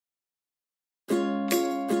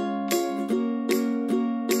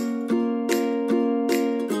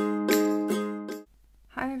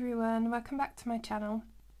welcome back to my channel.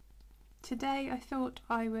 Today I thought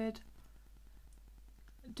I would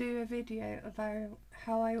do a video about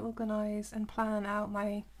how I organise and plan out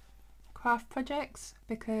my craft projects,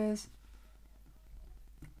 because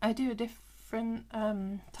I do different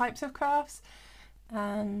types of crafts,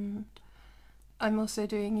 and I'm also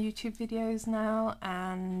doing YouTube videos now,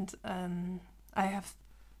 and I have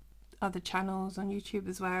other channels on YouTube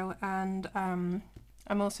as well, and I'm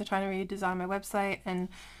also trying to redesign my website, and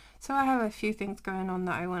so I have a few things going on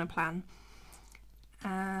that I want to plan.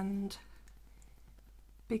 And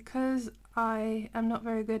because I am not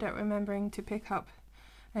very good at remembering to pick up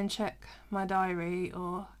and check my diary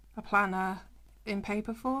or a planner in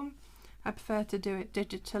paper form, I prefer to do it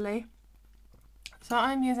digitally. So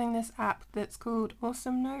I'm using this app that's called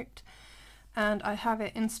AwesomeNote, and I have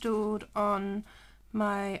it installed on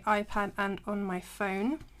my iPad and on my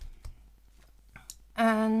phone.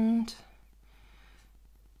 And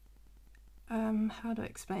how do I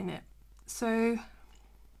explain it? So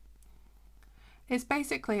it's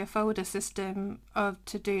basically a folder system of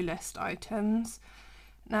to-do list items.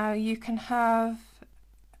 Now you can have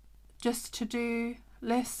just to-do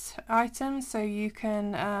list items, so you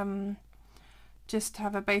can just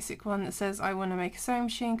have a basic one that says I want to make a sewing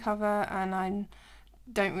machine cover and I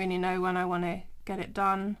don't really know when I want to get it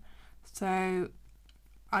done, so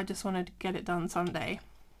I just wanted to get it done someday.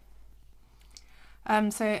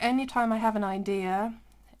 So anytime I have an idea,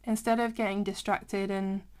 instead of getting distracted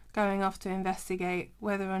and going off to investigate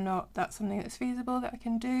whether or not that's something that's feasible that I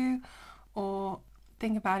can do, or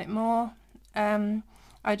think about it more,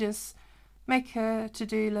 I just make a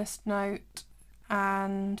to-do list note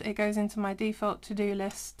and it goes into my default to-do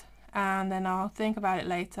list, and then I'll think about it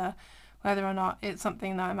later whether or not it's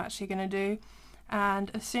something that I'm actually going to do. And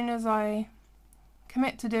as soon as I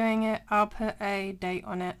commit to doing it, I'll put a date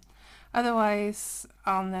on it. Otherwise,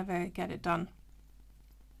 I'll never get it done.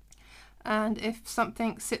 And if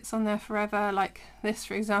something sits on there forever, like this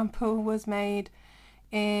for example was made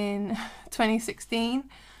in 2016,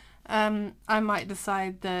 I might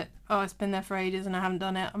decide that, oh, it's been there for ages and I haven't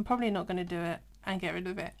done it, I'm probably not going to do it and get rid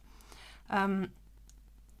of it.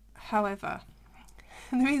 However,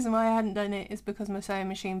 the reason why I hadn't done it is because my sewing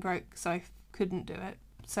machine broke, so I couldn't do it.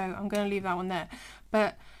 So I'm going to leave that one there.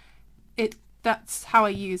 But that's how I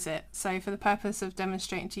use it. So for the purpose of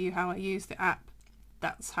demonstrating to you how I use the app,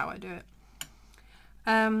 that's how I do it.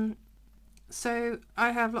 So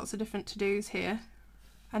I have lots of different to-dos here,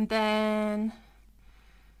 and then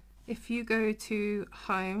if you go to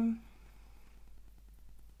home,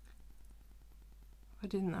 why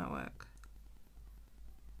didn't that work?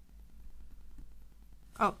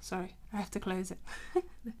 Oh, sorry, I have to close it.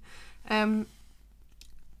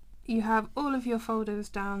 You have all of your folders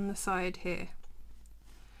down the side here,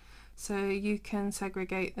 so you can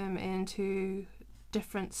segregate them into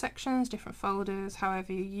different sections, different folders,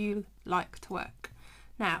 however you like to work.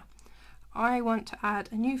 Now, I want to add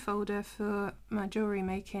a new folder for my jewellery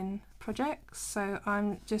making projects, so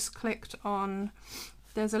I'm just clicked on,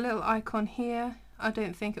 there's a little icon here. I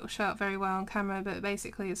don't think it will show up very well on camera, but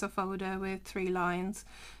basically it's a folder with 3 lines,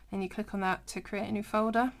 and you click on that to create a new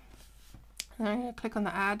folder. And I'm going to click on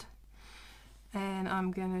the add, and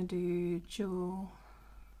I'm going to do jewellery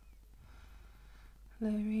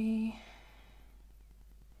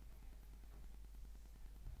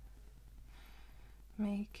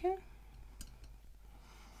making,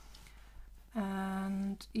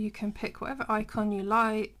 and you can pick whatever icon you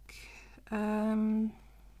like.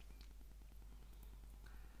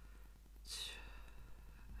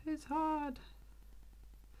 It's hard.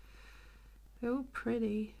 They're all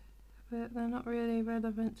pretty, but they're not really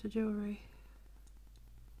relevant to jewellery.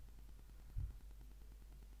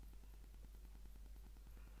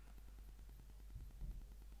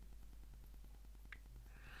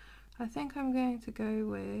 I think I'm going to go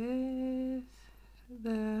with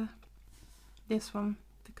this one,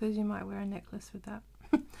 because you might wear a necklace with that.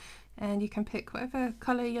 And you can pick whatever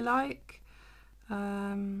colour you like.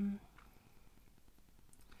 I'm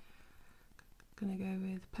gonna go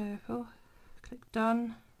with purple. Click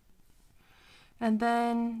done, and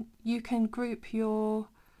then you can group your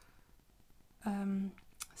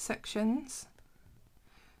sections.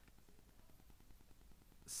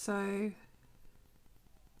 So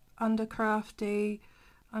under crafty,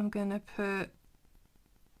 I'm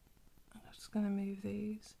just gonna move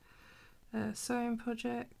these sewing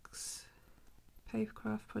projects, paper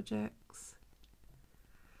craft projects,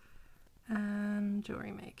 and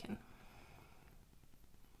jewellery making.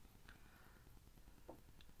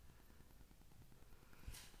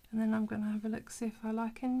 And then I'm going to have a look, see if I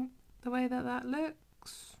like the way that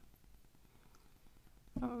looks.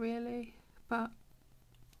 not really, but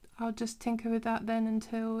I'll just tinker with that then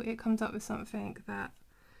until it comes up with something that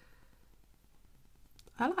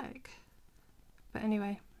I like. But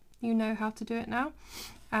anyway, you know how to do it now,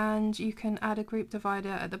 and you can add a group divider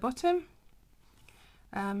at the bottom.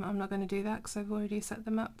 I'm not going to do that because I've already set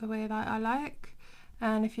them up the way that I like,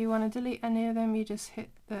 and if you want to delete any of them, you just hit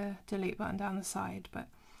the delete button down the side, but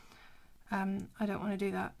I don't want to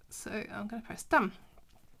do that, so I'm going to press done.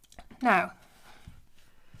 Now,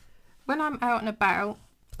 when I'm out and about,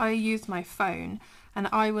 I use my phone, and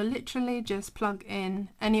I will literally just plug in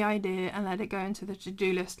any idea and let it go into the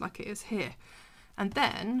to-do list like it is here. And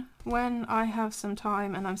then when I have some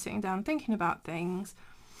time and I'm sitting down thinking about things,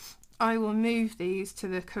 I will move these to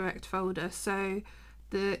the correct folder. So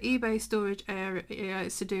the eBay storage area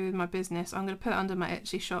is to do with my business. I'm going to put it under my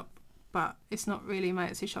Etsy shop, but it's not really my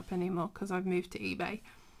Etsy shop anymore because I've moved to eBay.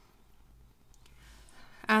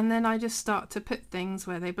 And then I just start to put things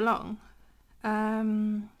where they belong.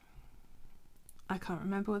 I can't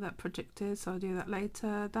remember what that project is, so I'll do that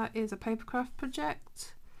later. That is a papercraft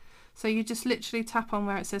project. So you just literally tap on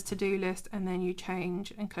where it says to-do list, and then you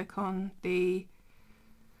change and click on the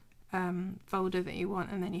folder that you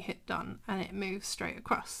want, and then you hit done, and it moves straight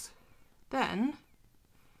across. Then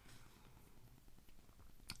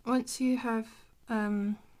once you have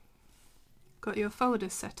got your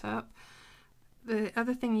folders set up, the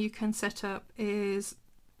other thing you can set up is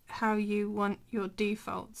how you want your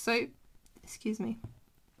default. So, excuse me,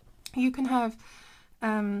 you can have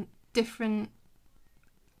different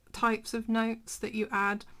types of notes that you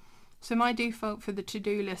add. So my default for the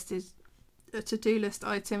to-do list is a to-do list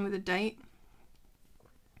item with a date,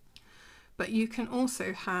 but you can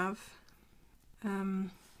also have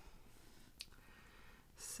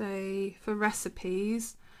say for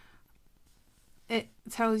recipes, it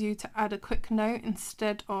tells you to add a quick note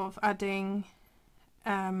instead of adding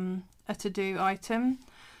a to-do item.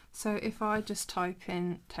 So if I just type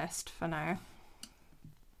in test for now,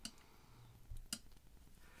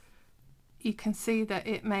 you can see that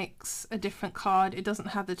it makes a different card. It doesn't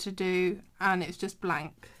have the to-do, and it's just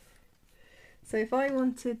blank. So if I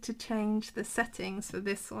wanted to change the settings for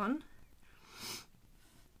this one,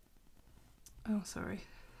 oh sorry,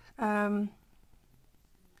 I've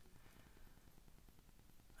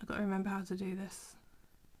got to remember how to do this.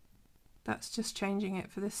 That's just changing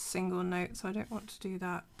it for this single note, so I don't want to do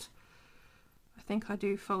that. I think I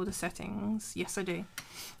do folder settings. Yes, I do.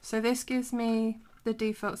 So this gives me the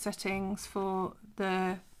default settings for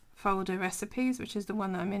the folder recipes, which is the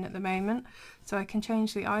one that I'm in at the moment. So I can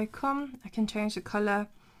change the icon, I can change the colour,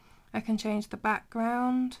 I can change the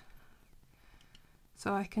background.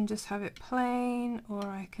 So I can just have it plain, or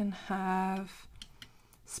I can have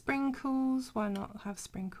sprinkles. Why not have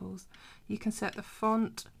sprinkles? You can set the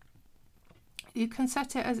font. You can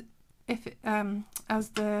set it as if it, as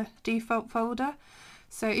the default folder.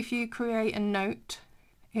 So if you create a note,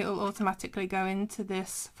 it will automatically go into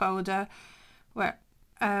this folder where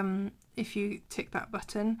if you tick that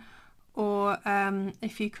button, or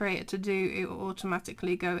if you create a to-do, it will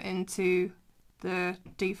automatically go into the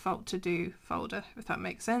default to-do folder, if that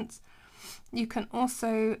makes sense. You can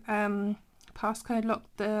also passcode lock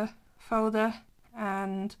the folder,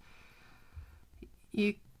 and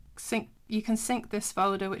you can sync this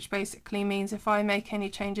folder, which basically means if I make any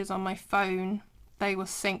changes on my phone, they will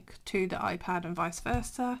sync to the iPad and vice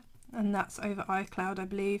versa, and that's over iCloud, I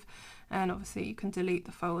believe. And obviously you can delete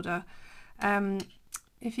the folder.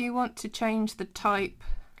 If you want to change the type,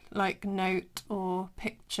 like note or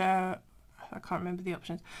picture, I can't remember the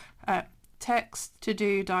options, text,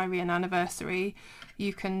 to-do, diary and anniversary,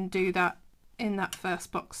 you can do that in that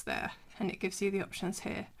first box there, and it gives you the options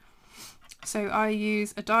here. So I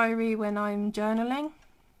use a diary when I'm journaling.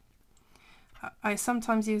 I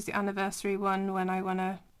sometimes use the anniversary one when I want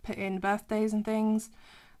to put in birthdays and things,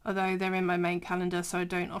 although they're in my main calendar, so I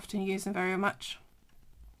don't often use them very much,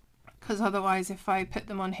 because otherwise if I put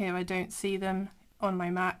them on here I don't see them on my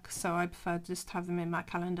Mac, so I prefer to just have them in my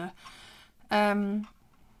calendar.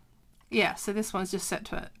 Yeah, so this one's just set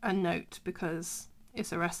to a note because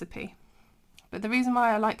it's a recipe. But the reason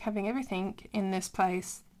why I like having everything in this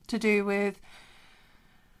place to do with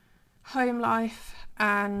home life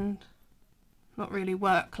and not really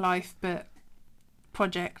work life but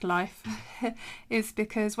project life is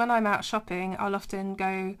because when I'm out shopping, I'll often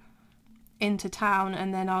go into town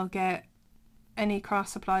and then I'll get any craft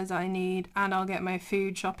supplies that I need, and I'll get my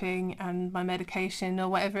food shopping and my medication or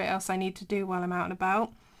whatever else I need to do while I'm out and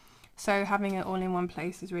about. So having it all in one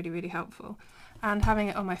place is really, really helpful. and having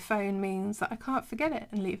it on my phone means that I can't forget it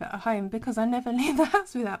and leave it at home, because I never leave the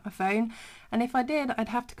house without my phone, and if I did, I'd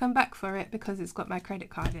have to come back for it because it's got my credit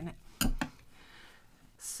card in it.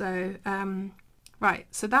 So right,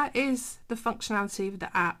 so that is the functionality of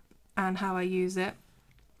the app and how I use it.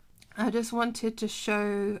 I just wanted to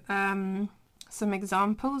show some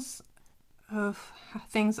examples of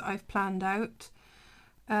things that I've planned out.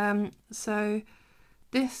 So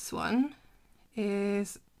this one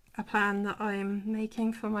is a plan that I'm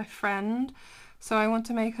making for my friend. So I want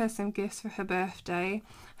to make her some gifts for her birthday.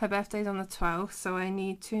 Her birthday's on the 12th, so I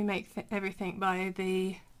need to make everything by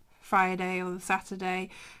the Friday or the Saturday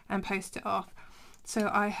and post it off. So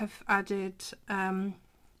I have added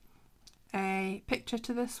a picture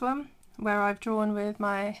to this one where I've drawn with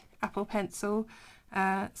my Apple Pencil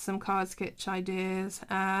some card sketch ideas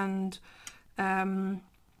and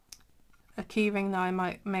a keyring that I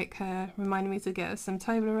might make her, reminding me to get her some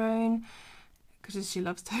Toblerone because she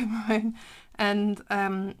loves Toblerone, and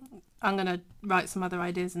I'm going to write some other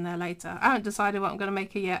ideas in there later. I haven't decided what I'm going to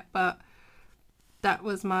make her yet, but that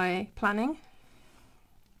was my planning.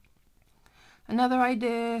 Another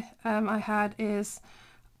idea I had is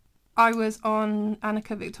I was on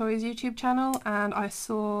Annika Victoria's YouTube channel and I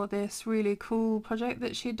saw this really cool project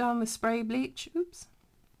that she'd done with spray bleach. Oops.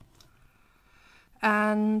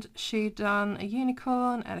 And she'd done a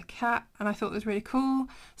unicorn and a cat, and I thought it was really cool,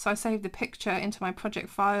 so I saved the picture into my project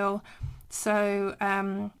file. So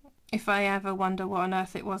if I ever wonder what on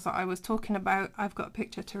earth it was that I was talking about, I've got a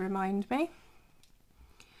picture to remind me.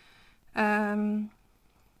 I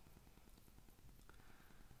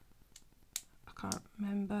can't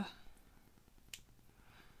remember.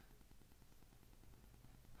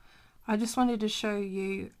 I just wanted to show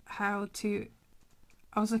you how to,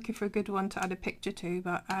 I was looking for a good one to add a picture to,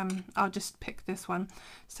 but I'll just pick this one.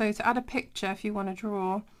 So to add a picture, if you want to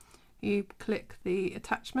draw, you click the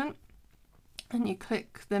attachment and you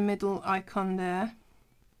click the middle icon there,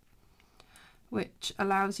 which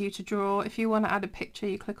allows you to draw. If you want to add a picture,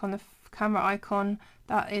 you click on the camera icon.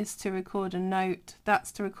 That is to record a note,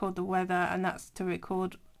 that's to record the weather, and that's to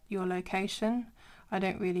record your location. I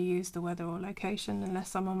don't really use the weather or location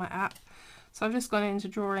unless I'm on my app. So I've just gone into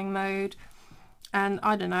drawing mode, and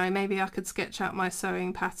I don't know, maybe I could sketch out my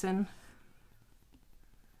sewing pattern.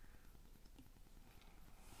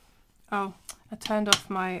 Oh, I turned off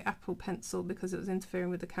my Apple Pencil because it was interfering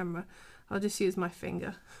with the camera. I'll just use my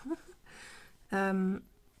finger. So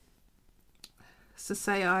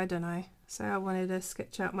say, I don't know, say I wanted to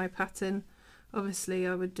sketch out my pattern. Obviously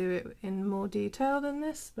I would do it in more detail than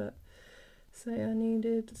this, but say I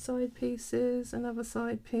needed side pieces, another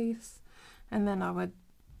side piece, and then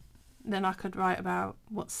I could write about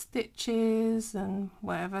what stitches and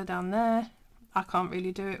whatever down there. I can't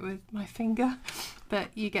really do it with my finger, but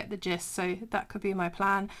you get the gist. So that could be my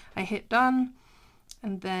plan. I hit done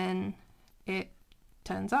and then it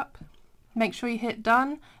turns up. Make sure you hit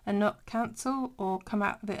done and not cancel or come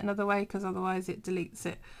out of it another way, because otherwise it deletes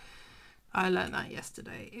it. I learned that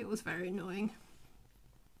yesterday. It was very annoying.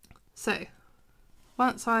 So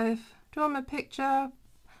once I've drawn my picture,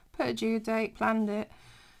 put a due date, planned it,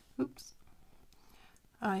 oops,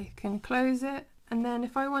 I can close it. And then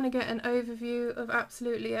if I want to get an overview of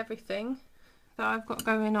absolutely everything that I've got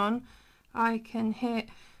going on, I can hit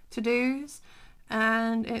to-dos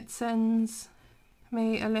and it sends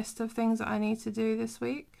me a list of things that I need to do this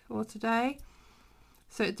week or today.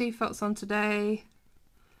 So it defaults on today.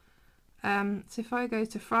 So if I go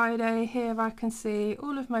to Friday, here I can see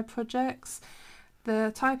all of my projects.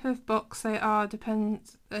 The type of box they are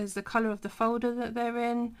depends is the colour of the folder that they're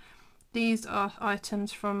in. These are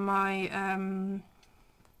items from my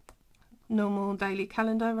normal daily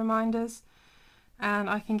calendar reminders, and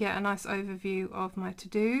I can get a nice overview of my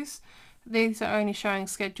to-dos. These are only showing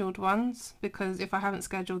scheduled ones because if I haven't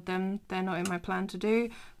scheduled them, they're not in my plan to do,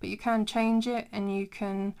 but you can change it and you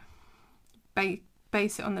can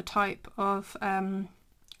base it on the type of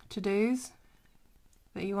to-dos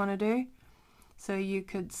that you want to do. So you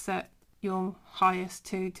could set your highest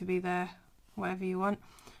two to be there, whatever you want.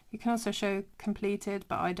 You can also show completed,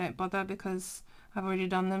 but I don't bother because I've already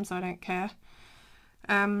done them, so I don't care.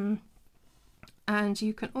 And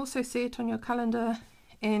you can also see it on your calendar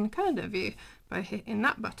in calendar view by hitting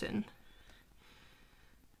that button.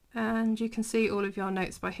 And you can see all of your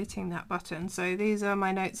notes by hitting that button. So these are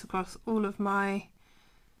my notes across all of my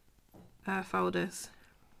folders.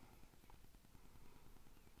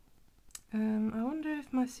 I wonder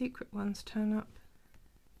if my secret ones turn up.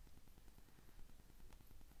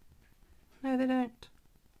 No, they don't.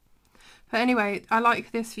 But anyway, I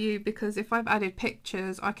like this view because if I've added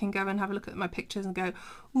pictures, I can go and have a look at my pictures and go,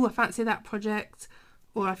 oh, I fancy that project,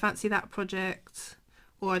 or I fancy that project,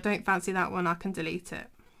 or I don't fancy that one, I can delete it.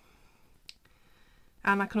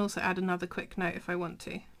 And I can also add another quick note if I want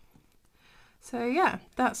to. So yeah,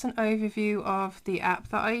 that's an overview of the app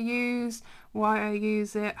that I use, why I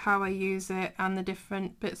use it, how I use it, and the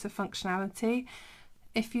different bits of functionality.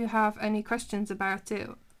 If you have any questions about it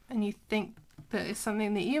and you think that it's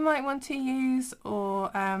something that you might want to use,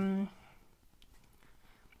 or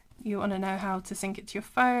you want to know how to sync it to your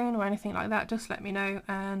phone or anything like that, just let me know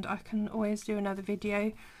and I can always do another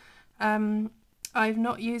video. I've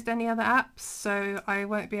not used any other apps, so I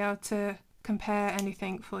won't be able to compare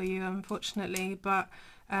anything for you, unfortunately, but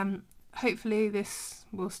hopefully this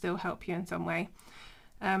will still help you in some way.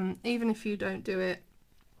 Even if you don't do it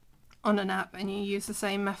on an app and you use the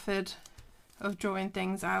same method of drawing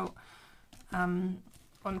things out on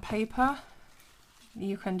paper,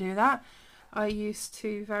 you can do that. I used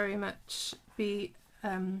to very much be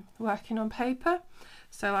working on paper,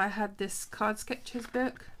 so I had this card sketches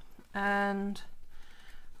book and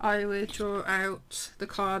I would draw out the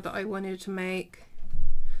card that I wanted to make.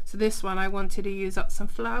 So this one I wanted to use up some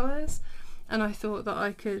flowers, and I thought that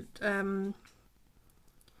I could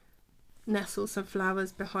nestle some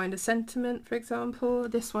flowers behind a sentiment, for example.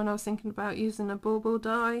 This one I was thinking about using a bauble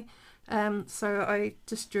die, so I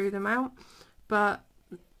just drew them out. But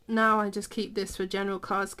now I just keep this for general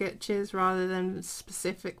card sketches rather than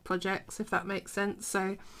specific projects, if that makes sense.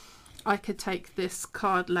 So I could take this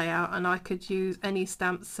card layout and I could use any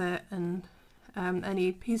stamp set and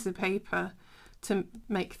any piece of paper to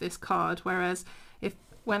make this card, whereas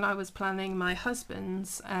when I was planning my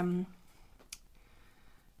husband's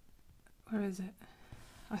where is it?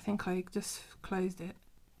 I think I just closed it,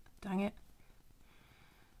 dang it.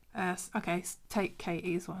 Okay, take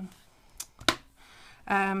Katie's one.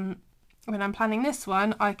 When I'm planning this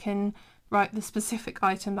one, I can write the specific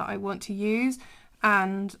item that I want to use.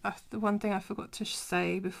 And the one thing I forgot to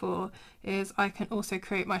say before is I can also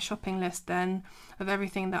create my shopping list then of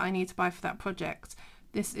everything that I need to buy for that project.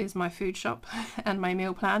 This is my food shop and my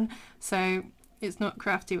meal plan, so it's not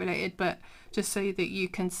crafty related, but just so that you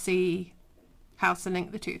can see how to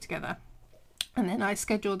link the two together. And then I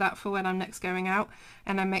schedule that for when I'm next going out,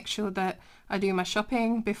 and I make sure that I do my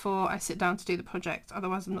shopping before I sit down to do the project.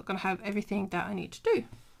 Otherwise I'm not going to have everything that I need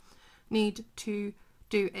to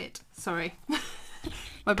do it. Sorry.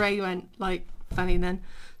 My brain went like funny then.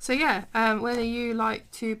 So yeah, whether you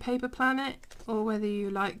like to paper plan it or whether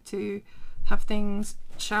you like to have things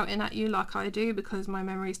shouting at you like I do because my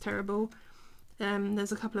memory is terrible,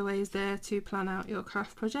 there's a couple of ways there to plan out your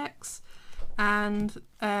craft projects. And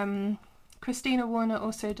Christina Warner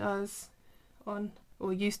also does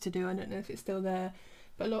or used to do, I don't know if it's still there,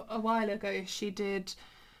 but a while ago she did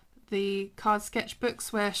the card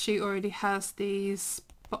sketchbooks where she already has these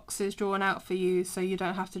boxes drawn out for you, so you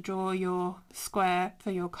don't have to draw your square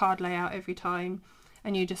for your card layout every time,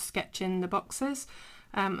 and you just sketch in the boxes,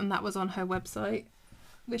 and that was on her website,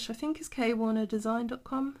 which I think is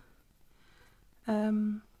kwarnerdesign.com.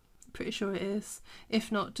 Pretty sure it is.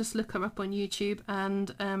 If not, just look her up on YouTube,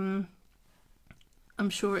 and I'm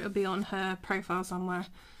sure it'll be on her profile somewhere.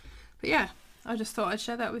 But yeah, I just thought I'd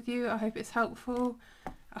share that with you. I hope it's helpful.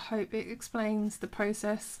 I hope it explains the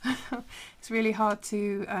process. It's really hard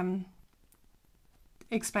to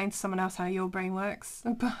explain to someone else how your brain works,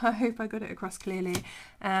 but I hope I got it across clearly.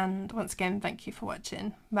 And once again, thank you for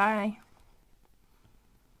watching. Bye.